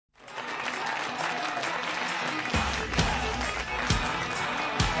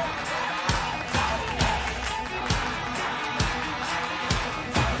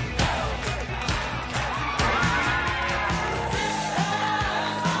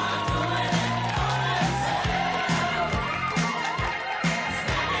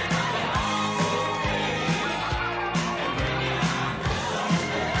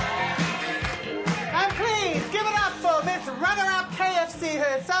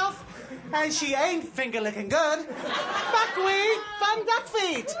herself, and she ain't finger-licking good. Buckwheat from Duck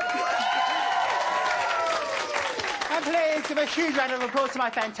Feet. And please give a huge round of applause to my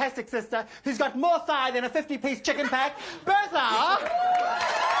fantastic sister, who's got more thigh than a 50-piece chicken pack, Bertha.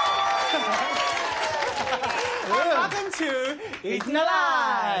 And welcome to Eaten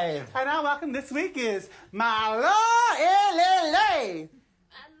Alive. And our welcome this week is Malo Elele.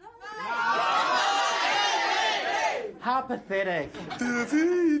 How pathetic.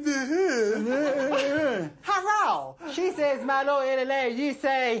 Hurrah! She says Malo Elele, you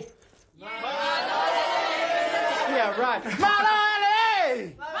say... Yeah, right. Malo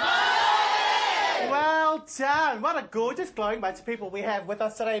Elele! Well done. What a gorgeous, glowing bunch of people we have with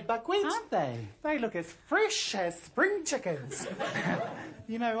us today, Buckwheat. Aren't they? They look as fresh as spring chickens.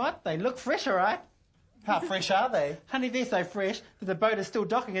 You know what? They look fresh, all right. How fresh are they? Honey, they're so fresh that the boat is still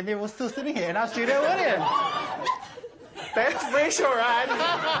docking and they're all still sitting here in our studio audience. That's fresh, all right.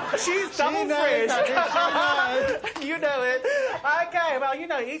 She's double fresh. You know it. Okay, well, you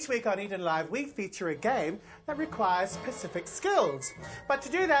know, each week on Eaten Alive, we feature a game that requires specific skills. But to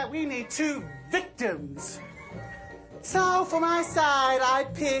do that, we need two victims. So, for my side, I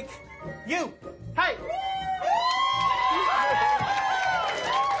pick you. Hey!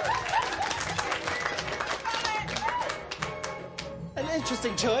 An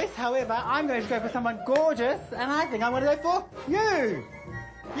interesting choice. However, I'm going to go for someone gorgeous, and I think I'm going to go for you.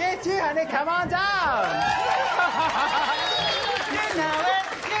 Yes, you, honey. Come on down. You know it.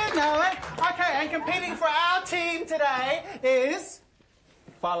 You know it. Okay, and competing for our team today is...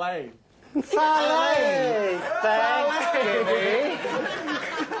 Ballet. Ballet. Thanks, Kitty.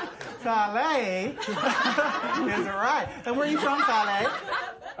 Ballet? Is right. And where are you from, Ballet?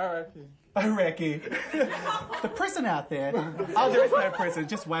 Iraqi. The prison out there. Oh, there is no prison,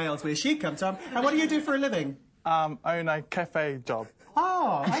 just Wales, where she comes from. And what do you do for a living? Own a cafe job.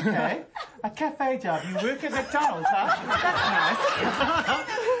 Oh, okay. A cafe job. You work at McDonald's, huh? That's nice.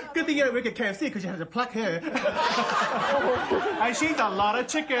 Good thing you don't work at KFC because you have to pluck her. And she's a lot of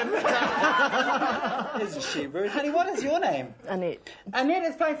chicken. Isn't she rude? Honey, what is your name? Annette. Annette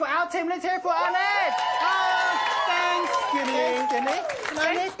is playing for our team. Let's hear it for Annette. Oh, thanks, Skinny. Thanks, Skinny.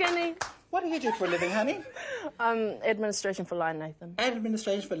 Thanks, Skinny. What do you do for a living, honey? Administration for Lion Nathan.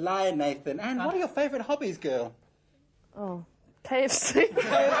 Administration for Lion Nathan. And what are your favourite hobbies, girl? Oh, KFC.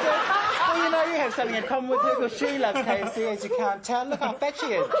 Well, you know, you have something in common with her because she loves KFC, as you can't tell. Look how fat she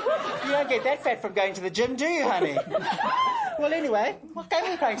is. You don't get that fat from going to the gym, do you, honey? Well, anyway, what game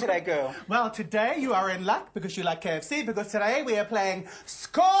are we playing today, girl? Well, today you are in luck because you like KFC, because today we are playing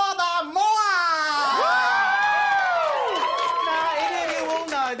Score the More! Now, any of you will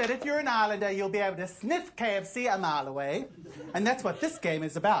know that if you're an islander, you'll be able to sniff KFC a mile away. And that's what this game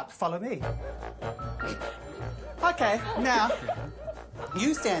is about. Follow me. Okay, now,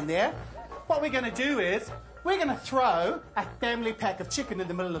 you stand there. What we're going to do is, we're going to throw a family pack of chicken in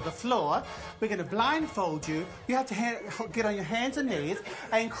the middle of the floor. We're going to blindfold you. You have to get on your hands and knees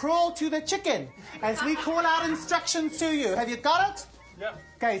and crawl to the chicken as we call out instructions to you. Have you got it? Yep.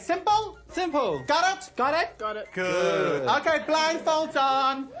 Okay, simple? Simple. Got it? Got it? Got it. Good. Okay, blindfolds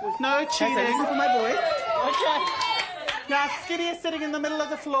on. No cheating. Okay, for my boy. Okay. Now, Skitty is sitting in the middle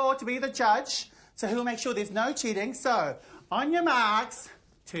of the floor to be the judge, so he'll make sure there's no cheating. So, on your marks,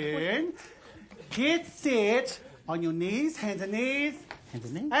 turn, get set, on your knees, hands and knees, and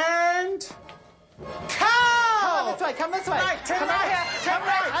count! Oh, this way, come this way. Right, turn come right. over here. Turn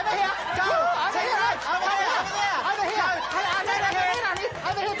right. Over here. Go. Over Turn here. right. Over here. Over here.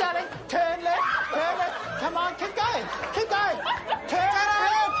 Over here, darling. Turn left. Turn left. Come on, keep going. Keep going. Turn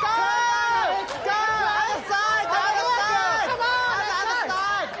around. Go. Go. Other side. The other side. Come on. The other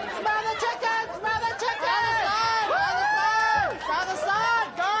side. Smell the chicken. Smell the chicken. The other side. The other side.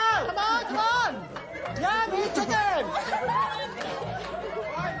 Go. Come on. Come on. Yummy chicken.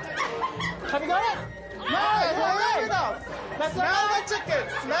 Have you got it? No, it's not right enough. Smell the chicken.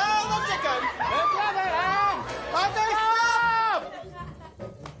 Smell the chicken. Let's have it. Okay, stop.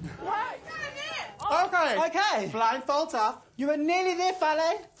 Okay. Okay. Blindfolds off. You were nearly there,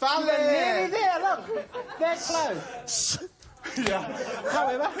 Fale. Fale. You were nearly there. Look, that close. Yeah.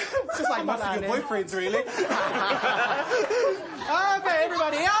 However, It's just like most of your boyfriends, really. Okay,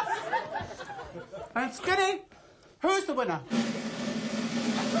 everybody up. And Skitty, who's the winner?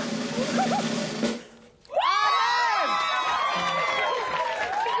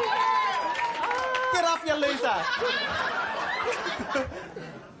 Get off, you loser.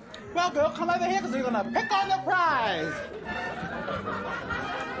 well, girl, come over here because we're going to pick on the prize.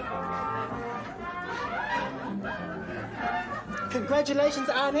 Congratulations,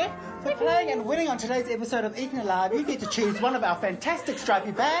 Arnett. For playing and winning on today's episode of Eating Alive, you get to choose one of our fantastic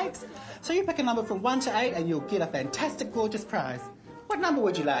stripy bags. So you pick a number from 1 to 8 and you'll get a fantastic, gorgeous prize. What number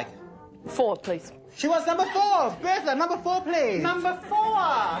would you like? 4, please. She wants number 4. Bertha, number 4, please. Number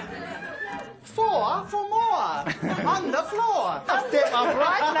 4. 4 for more. On the floor. Step up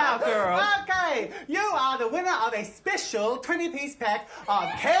right now, girl. Okay, you are the winner of a special 20-piece pack of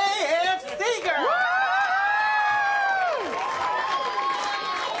KFC, girl.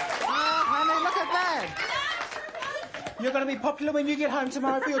 Honey, look at that. You're going to be popular when you get home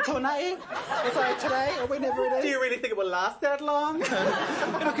tomorrow for your tornado? Or sorry, today, or whenever it is. Do you really think it will last that long?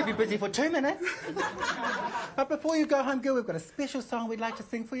 It'll keep you busy for 2 minutes. But before you go home, girl, we've got a special song we'd like to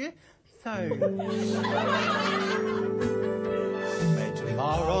sing for you. So... May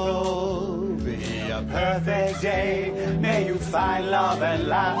tomorrow be a perfect day. May you find love and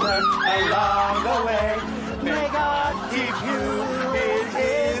laughter along the way. May God keep you in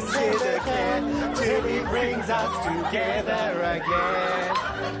His care till He brings us together again.